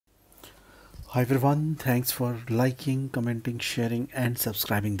Hi everyone, thanks for liking, commenting, sharing and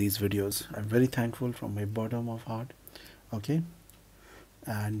subscribing these videos. I'm very thankful from my bottom of heart. Okay,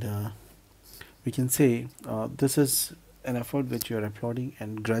 and we can say this is an effort which you are applauding,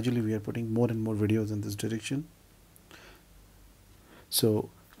 and gradually we are putting more and more videos in this direction. So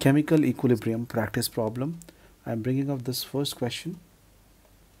chemical equilibrium practice problem. I'm bringing up this first question.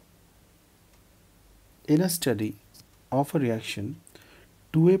 In a study of a reaction,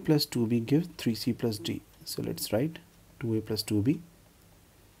 2a plus 2b gives 3c plus d. So let's write 2a plus 2b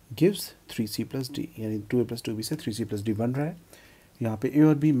gives 3c plus d, यानी 2a plus 2b से 3c plus d बन रहा है. यहाँ पे a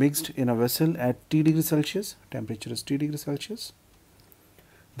और b mixed in a vessel at T degree Celsius, temperature is T degree Celsius.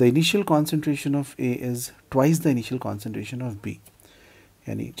 The initial concentration of A is twice the initial concentration of B.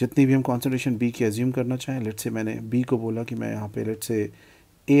 यानी जितनी भी हम concentration B की assume करना चाहें, let's say मैंने B को बोला कि मैं यहाँ पे let's say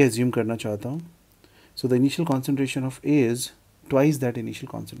A assume करना चाहता हूँ. So the initial concentration of A is twice that initial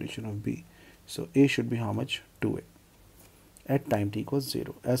concentration of B. So A should be how much? 2A. At time t equals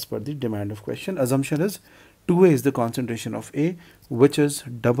 0 as per the demand of question. Assumption is 2A is the concentration of A, which is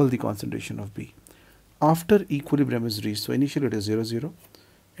double the concentration of B. After equilibrium is reached, so initially it is 0 0,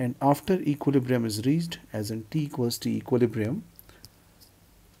 and after equilibrium is reached, as in t equals to equilibrium,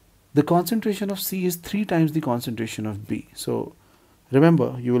 the concentration of C is 3 times the concentration of B. So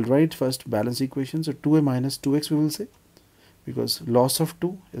remember, you will write first balance equation. So 2A minus 2x we will say, because loss of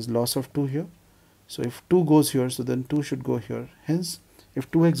 2 is loss of 2 here. So if 2 goes here, so then 2 should go here. Hence, if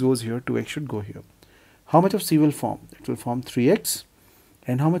 2x goes here, 2x should go here. How much of C will form? It will form 3x.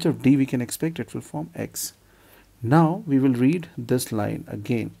 And how much of D we can expect? It will form x. Now we will read this line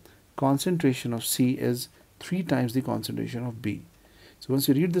again. Concentration of C is 3 times the concentration of B. So once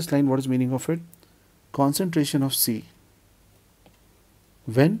you read this line, what is the meaning of it? Concentration of C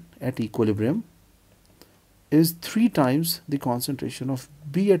when at equilibrium is 3 times the concentration of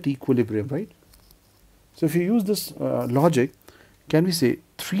B at equilibrium, right? So if you use this logic, can we say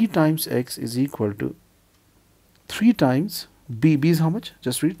 3 times x is equal to 3 times B? B is how much?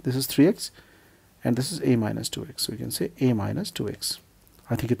 Just read. This is 3x and this is A minus 2x. So you can say A minus 2x.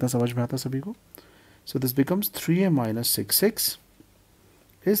 I think itna samajh mein aata sabhi ko. So this becomes 3A minus 6x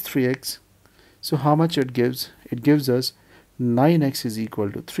is 3x. So how much it gives? It gives us 9x is equal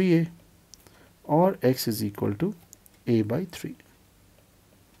to 3A, or x is equal to A by 3.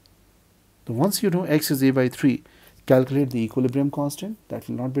 So once you know x is A by 3, calculate the equilibrium constant. That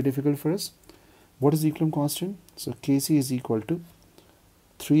will not be difficult for us. What is the equilibrium constant? So Kc is equal to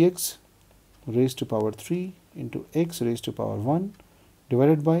 3x raised to power 3 into x raised to power 1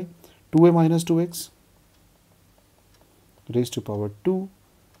 divided by 2A minus 2x raised to power 2,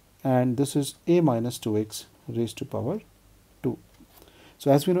 and this is A minus 2x raised to power 2. So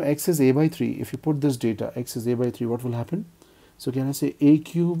as we know x is A by 3, if you put this data x is A by 3, what will happen? So can I say A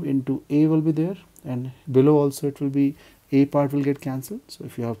cube into A will be there, and below also it will be A part will get cancelled. So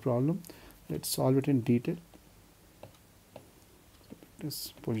if you have problem, let's solve it in detail.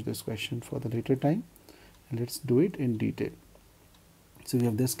 Let's push this question for the later time and let's do it in detail. So we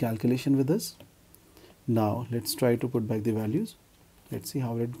have this calculation with us. Now let's try to put back the values. Let's see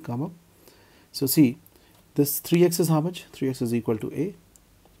how it will come up. So see, this 3x is how much? 3x is equal to A.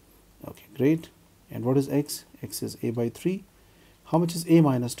 Okay, great. And what is x? X is A by 3. How much is A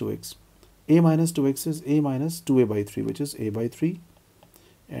minus 2x? A minus 2x is A minus 2A by 3, which is A by 3.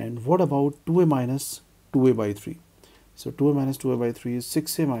 And what about 2A minus 2A by 3? So 2A minus 2A by 3 is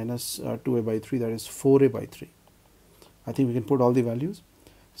 6A minus 2A by 3, that is 4A by 3. I think we can put all the values.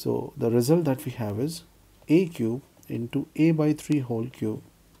 So the result that we have is A cube into A by 3 whole cube,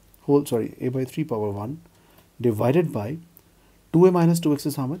 A by 3 power 1 divided by 2A minus 2x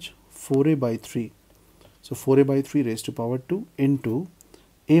is how much? 4A by 3. So 4A by 3 raised to power 2 into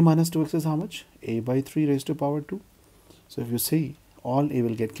A minus 2x is how much? A by 3 raised to power 2. So if you see, all A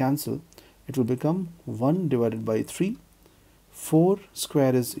will get cancelled. It will become 1 divided by 3. 4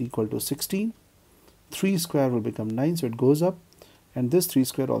 square is equal to 16. 3 square will become 9, so it goes up. And this 3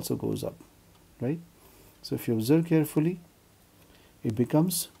 square also goes up, right? So if you observe carefully, it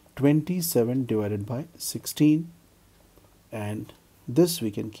becomes 27 divided by 16. And this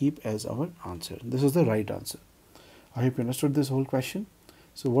we can keep as our answer. This is the right answer. I hope you understood this whole question.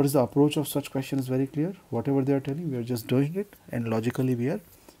 So what is the approach of such question is very clear. Whatever they are telling, we are just doing it, and logically we are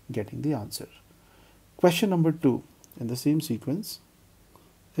getting the answer. Question number 2 in the same sequence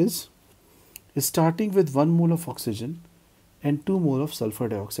is starting with 1 mole of oxygen and 2 mole of sulfur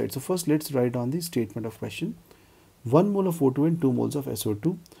dioxide. So first let's write on the statement of question. 1 mole of O2 and 2 moles of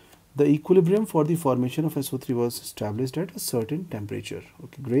SO2. The equilibrium for the formation of SO3 was established at a certain temperature.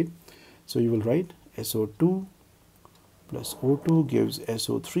 Okay, great. So you will write SO2 plus O2 gives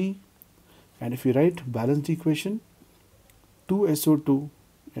SO3 And if we write balanced equation, 2SO2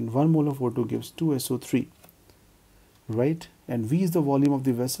 and 1 mole of O2 gives 2SO3, right? And V is the volume of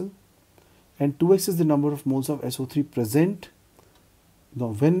the vessel, and 2x is the number of moles of SO3 present. Now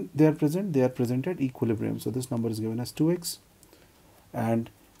when they are present at equilibrium. So this number is given as 2x, and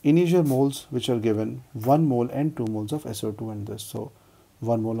initial moles which are given 1 mole and 2 moles of SO2 and this. So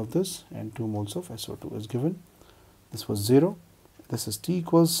 1 mole of this and 2 moles of SO2 is given. This was 0. This is T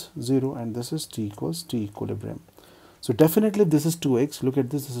equals 0 and this is T equals T equilibrium. So definitely this is 2x. Look at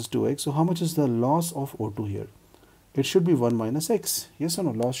this. This is 2x. So how much is the loss of O2 here? It should be 1 minus x. Yes or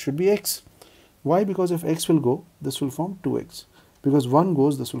no? Loss should be x. Why? Because if x will go, this will form 2x. Because 1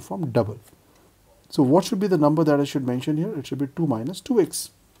 goes, this will form double. So what should be the number that I should mention here? It should be 2 minus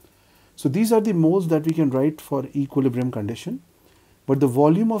 2x. So these are the moles that we can write for equilibrium condition. But the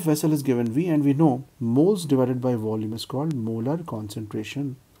volume of vessel is given V, and we know moles divided by volume is called molar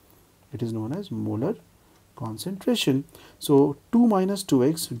concentration. It is known as molar concentration. So 2 minus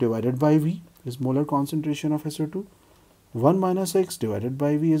 2x divided by V is molar concentration of SO2. 1 minus x divided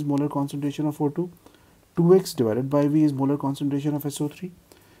by V is molar concentration of O2. 2x divided by V is molar concentration of SO3.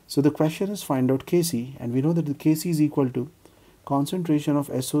 So the question is find out Kc, and we know that the Kc is equal to concentration of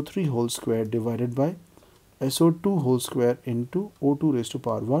SO3 whole square divided by SO2 whole square into O2 raised to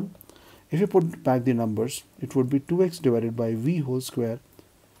power 1. If you put back the numbers, it would be 2x divided by V whole square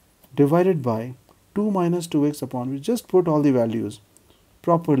divided by 2 minus 2x upon V. Just put all the values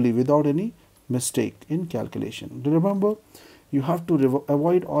properly without any mistake in calculation. Remember, you have to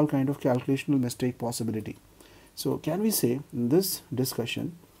avoid all kind of calculational mistake possibility. So can we say in this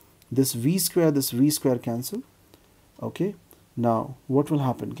discussion, this V square cancel? Okay. Now what will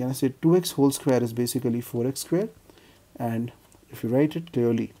happen? Can I say 2x whole square is basically 4x square, and if you write it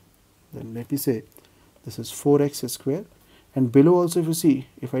clearly, then let me say this is 4x square, and below also if you see,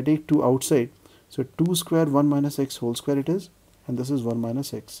 if I take 2 outside, so 2 square 1 minus x whole square it is, and this is 1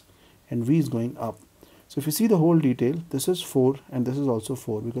 minus x, and V is going up. So if you see the whole detail, this is 4 and this is also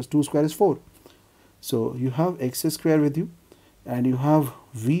 4 because 2 square is 4. So you have x square with you, and you have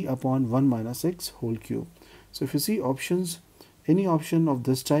V upon 1 minus x whole cube. So if you see options, any option of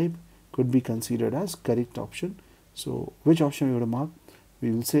this type could be considered as correct option. So which option we will mark?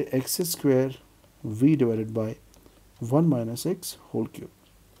 We will say x square V divided by 1 minus x whole cube.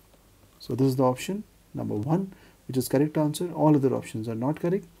 So this is the option number 1, which is correct answer. All other options are not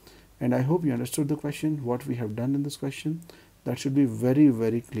correct. And I hope you understood the question, what we have done in this question. That should be very,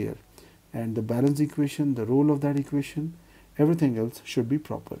 very clear. And the balance equation, the role of that equation, everything else should be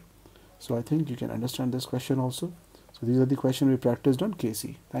proper. So I think you can understand this question also. So these are the questions we practiced on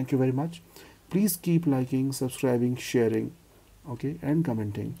Kc. Thank you very much. Please keep liking, subscribing, sharing, okay, and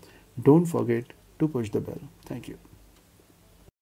commenting. Don't forget to push the bell. Thank you.